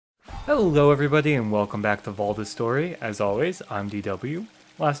Hello everybody and welcome back to Valdis story. As always, I'm DW.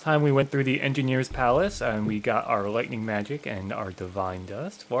 Last time we went through the Engineer's Palace and we got our lightning magic and our divine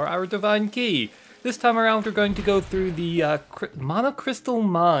dust for our divine key. This time around we're going to go through the monocrystal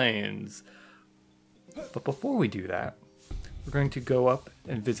mines. But before we do that, we're going to go up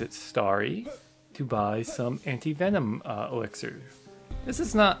and visit Starry to buy some anti-venom elixir. This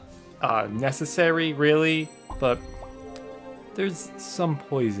is not necessary really, but there's some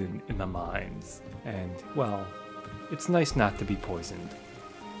poison in the mines, and, well, it's nice not to be poisoned.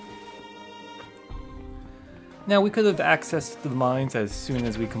 Now, we could have accessed the mines as soon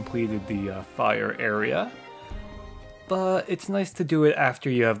as we completed the fire area, but it's nice to do it after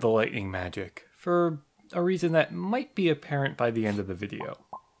you have the lightning magic, for a reason that might be apparent by the end of the video.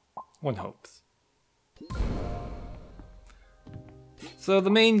 One hopes. So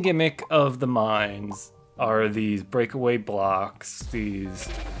the main gimmick of the mines are these breakaway blocks, these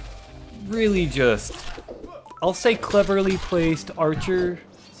really just, I'll say cleverly placed archers.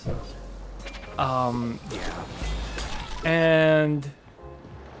 Yeah. And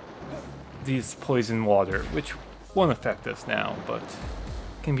these poison water, which won't affect us now, but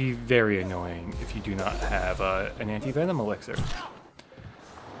can be very annoying if you do not have an anti-venom elixir.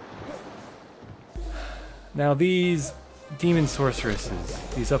 Now these demon sorceresses,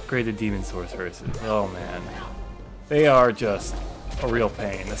 these upgraded demon sorceresses, oh man, they are just a real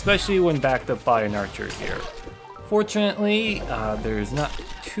pain, especially when backed up by an archer here. Fortunately, there's not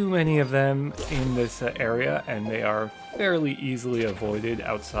too many of them in this area, and they are fairly easily avoided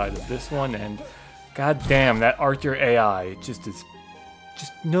outside of this one, and goddamn, that archer AI just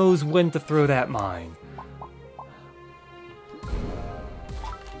knows when to throw that mine.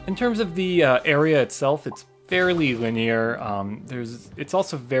 In terms of the area itself, it's fairly linear. It's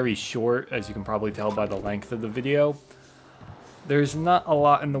also very short, as you can probably tell by the length of the video. There's not a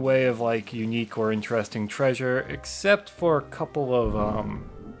lot in the way of like unique or interesting treasure, except for a couple of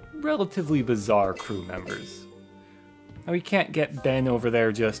relatively bizarre crew members. Now we can't get Ben over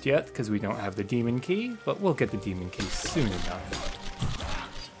there just yet because we don't have the demon key, but we'll get the demon key soon enough.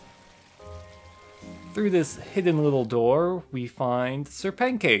 Through this hidden little door, we find Sir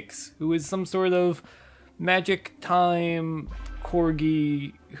Pancakes, who is some sort of magic time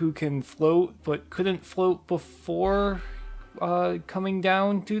corgi who can float but couldn't float before coming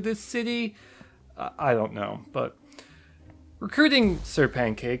down to this city. I don't know, but recruiting Sir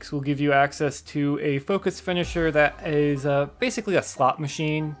Pancakes will give you access to a focus finisher that is basically a slot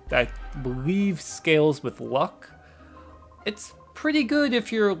machine that I believe scales with luck. It's pretty good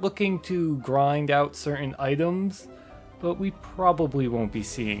if you're looking to grind out certain items, but we probably won't be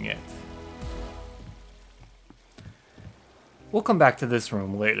seeing it. We'll come back to this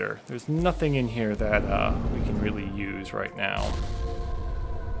room later. There's nothing in here that we can really use right now.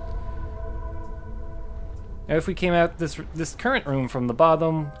 Now if we came out this current room from the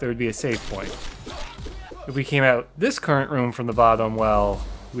bottom, there would be a save point. If we came out this current room from the bottom, well,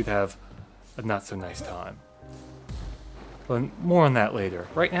 we'd have a not so nice time. But more on that later.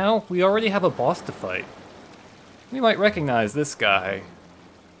 Right now, we already have a boss to fight. We might recognize this guy.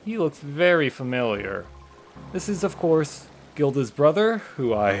 He looks very familiar. This is, of course, Gilda's brother,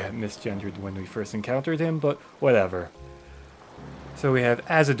 who I misgendered when we first encountered him, but whatever. So we have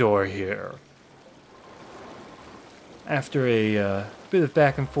Azador here. After a bit of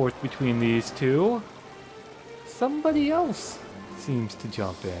back and forth between these two, somebody else seems to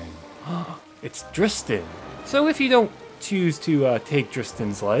jump in. It's Dristan. So if you don't choose to take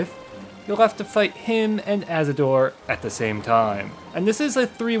Dristan's life, you'll have to fight him and Azador at the same time. And this is a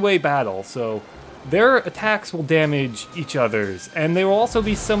three-way battle, so their attacks will damage each other's, and they will also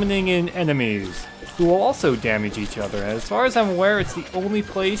be summoning in enemies who will also damage each other. As far as I'm aware, it's the only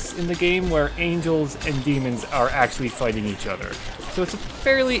place in the game where angels and demons are actually fighting each other. So it's a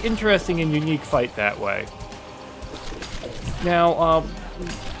fairly interesting and unique fight that way. Now,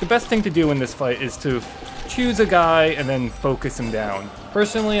 the best thing to do in this fight is to choose a guy and then focus him down.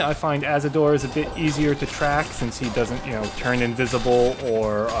 Personally, I find Azador is a bit easier to track since he doesn't, turn invisible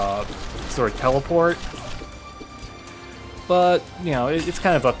or sort of teleport. But, it's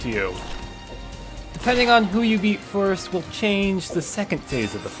kind of up to you. Depending on who you beat first will change the second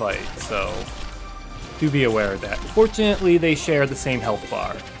phase of the fight, so do be aware of that. Fortunately, they share the same health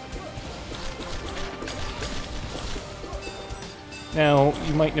bar. Now,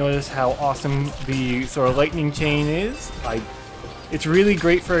 you might notice how awesome the sort of lightning chain is. It's really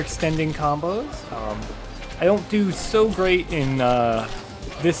great for extending combos. I don't do so great in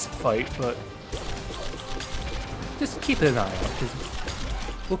this fight, but just keep an eye out, because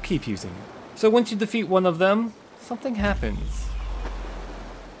we'll keep using it. So once you defeat one of them, something happens.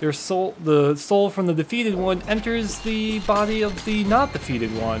 the soul from the defeated one enters the body of the not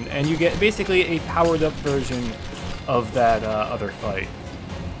defeated one, and you get basically a powered up version of that other fight.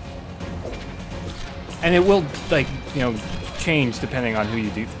 And it will, like, you know, change depending on who you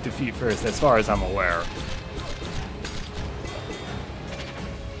defeat first, as far as I'm aware.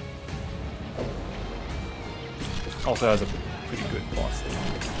 Also has a pretty good boss thing.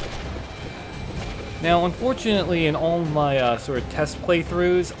 Now, unfortunately, in all my sort of test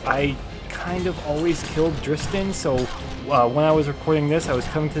playthroughs, I kind of always killed Dristan, so when I was recording this, I was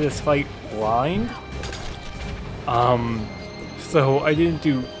coming to this fight blind. So I didn't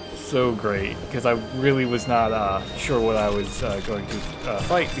do so great, because I really was not sure what I was going to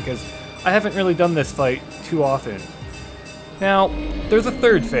fight, because I haven't really done this fight too often. Now, there's a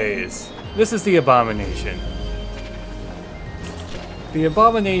third phase. This is the Abomination. The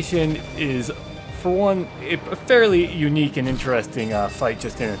Abomination is, for one, a fairly unique and interesting fight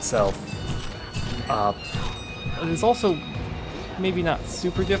just in itself. It's also maybe not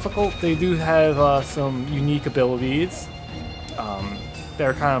super difficult. They do have some unique abilities.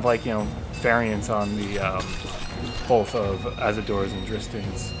 They're kind of like, you know, variants on the both of Azador's and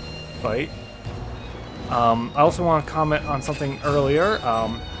Dristan's fight. I also want to comment on something earlier.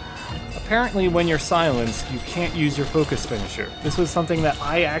 Apparently, when you're silenced, you can't use your focus finisher. This was something that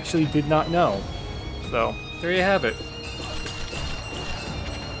I actually did not know. So, there you have it.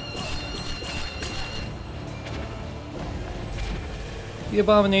 The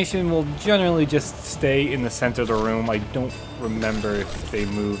Abomination will generally just stay in the center of the room. I don't remember if they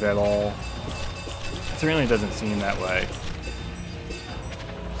move at all. It certainly doesn't seem that way.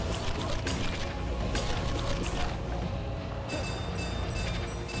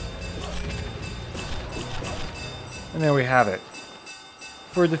 And there we have it.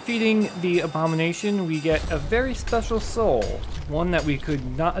 For defeating the Abomination, we get a very special soul, one that we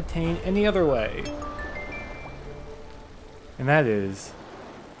could not attain any other way. And that is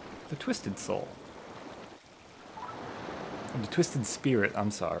the Twisted Soul. The Twisted Spirit,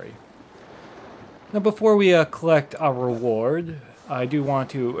 I'm sorry. Now before we collect our reward, I do want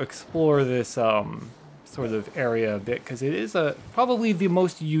to explore this sort of area a bit, because it is probably the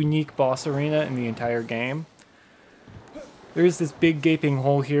most unique boss arena in the entire game. There's this big gaping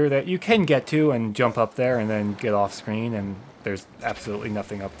hole here that you can get to and jump up there and then get off screen, and there's absolutely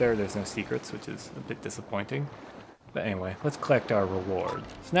nothing up there. There's no secrets, which is a bit disappointing. But anyway, let's collect our reward.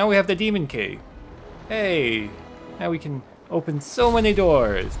 So now we have the Demon Key. Hey! Now we can open so many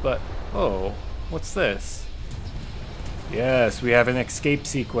doors, but oh, what's this? Yes, we have an escape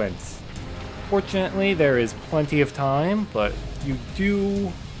sequence. Fortunately, there is plenty of time, but you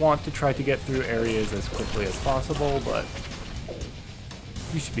do want to try to get through areas as quickly as possible, but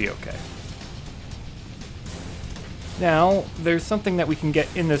you should be okay. Now, there's something that we can get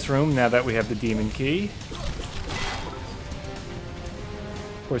in this room now that we have the Demon Key.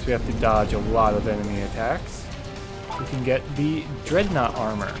 Of course, we have to dodge a lot of enemy attacks. We can get the Dreadnought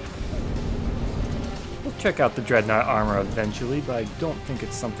armor. We'll check out the Dreadnought armor eventually, but I don't think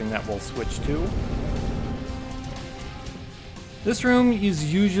it's something that we'll switch to. This room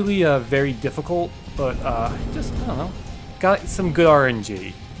is usually very difficult, but just, I don't know, got some good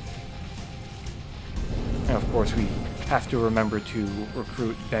RNG. And of course we have to remember to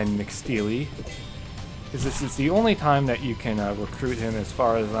recruit Ben McSteely, because this is the only time that you can recruit him as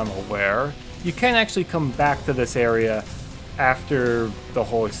far as I'm aware. You can actually come back to this area after the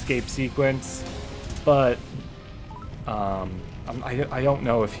whole escape sequence, but I don't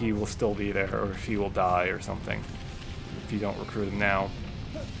know if he will still be there or if he will die or something if you don't recruit him now.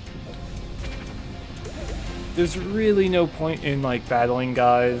 There's really no point in like battling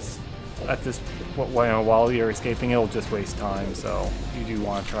guys at this while you're escaping. It'll just waste time, so you do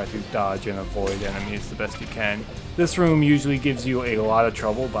want to try to dodge and avoid enemies the best you can. This room usually gives you a lot of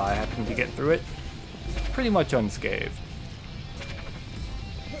trouble, but I happen to get through it pretty much unscathed.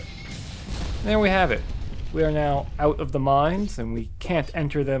 There we have it. We are now out of the mines, and we can't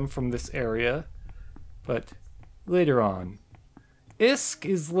enter them from this area, but later on. Isk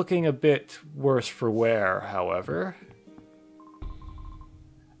is looking a bit worse for wear, however.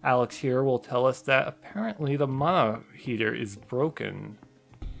 Alex here will tell us that apparently the mana heater is broken.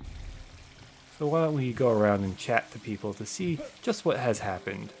 So why don't we go around and chat to people to see just what has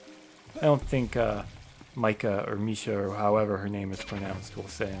happened. I don't think Micah or Misha or however her name is pronounced will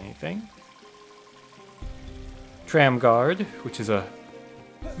say anything. Tramguard, which is a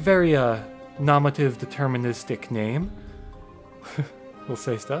very nominative deterministic name, will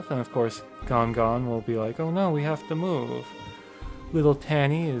say stuff, and of course Gon Gon will be like, oh no, we have to move. Little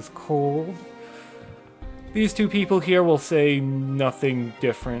Tanny is cold. These two people here will say nothing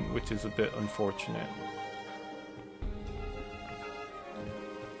different, which is a bit unfortunate.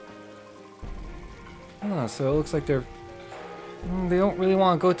 So it looks like they don't really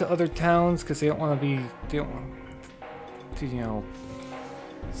want to go to other towns because they don't want to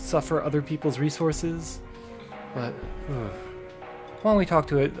suffer other people's resources. But why don't we talk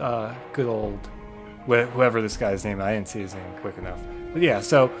to it, good old, whoever this guy's name, I didn't see his name quick enough. But yeah,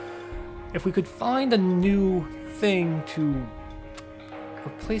 so if we could find a new thing to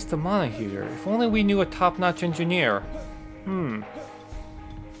replace the mana heater, if only we knew a top-notch engineer.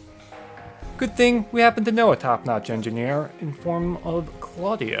 Good thing we happen to know a top-notch engineer in form of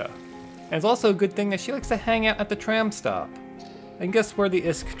Claudia. And it's also a good thing that she likes to hang out at the tram stop. And guess where the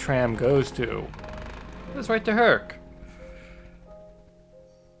ISK tram goes to? It goes right to Herc.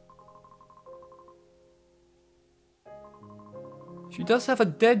 She does have a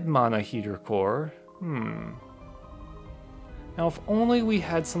dead mana heater core. Now if only we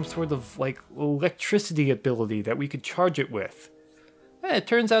had some sort of like electricity ability that we could charge it with. It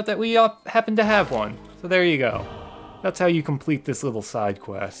turns out that we happen to have one. So there you go. That's how you complete this little side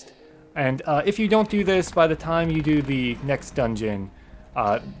quest. And if you don't do this, by the time you do the next dungeon,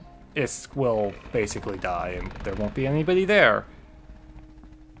 ISK will basically die and there won't be anybody there.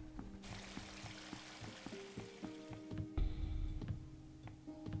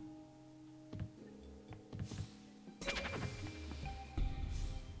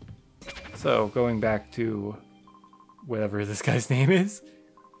 So, going back to whatever this guy's name is,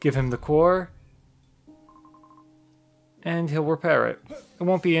 give him the core, and he'll repair it. It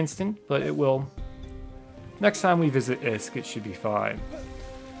won't be instant, but it will. Next time we visit ISK, it should be fine.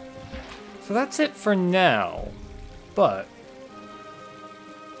 So that's it for now, but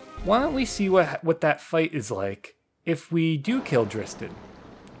why don't we see what that fight is like if we do kill Dristan?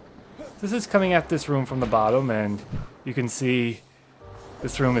 This is coming at this room from the bottom, and you can see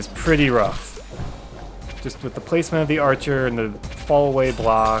this room is pretty rough. Just with the placement of the archer and the fall-away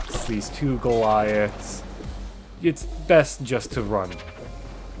blocks, these two Goliaths, it's best just to run.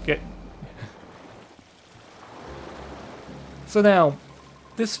 So now,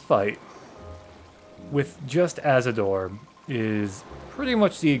 this fight with just Azador is pretty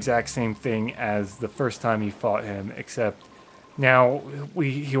much the exact same thing as the first time you fought him, except now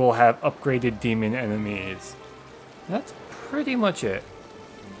he will have upgraded demon enemies. That's pretty much it.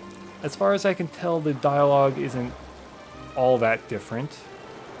 As far as I can tell, the dialogue isn't all that different.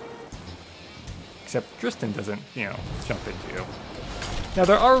 Except Dristan doesn't, jump into you. Now,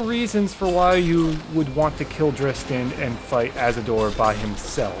 there are reasons for why you would want to kill Dristan and fight Azador by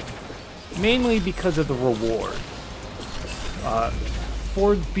himself. Mainly because of the reward.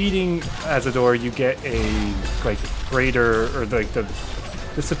 For beating Azador, you get a, greater, or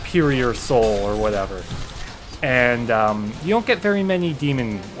the superior soul, or whatever. And you don't get very many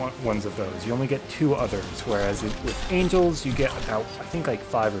demon ones of those. You only get 2 others, whereas with angels, you get about, I think,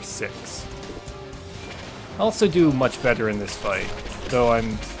 5 or 6. I also do much better in this fight, though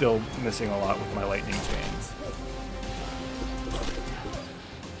I'm still missing a lot with my lightning chains.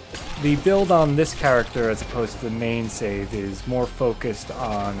 The build on this character, as opposed to the main save, is more focused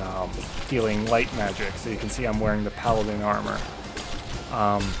on dealing light magic, so you can see I'm wearing the paladin armor.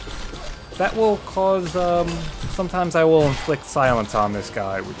 That will cause, sometimes I will inflict silence on this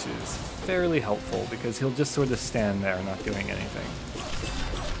guy, which is fairly helpful, because he'll just sort of stand there not doing anything.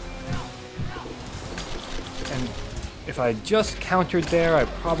 And if I just countered there, I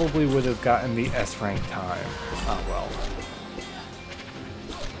probably would have gotten the S rank time. Ah, well.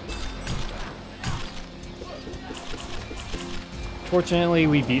 Fortunately,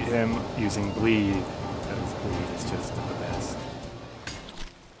 we beat him using bleed, because bleed is just the best.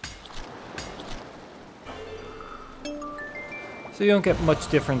 So you don't get much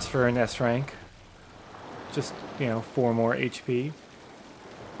difference for an S rank. Just, 4 more HP.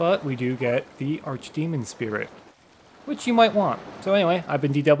 But we do get the Archdemon Spirit, which you might want. So anyway, I've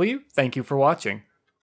been DW, thank you for watching.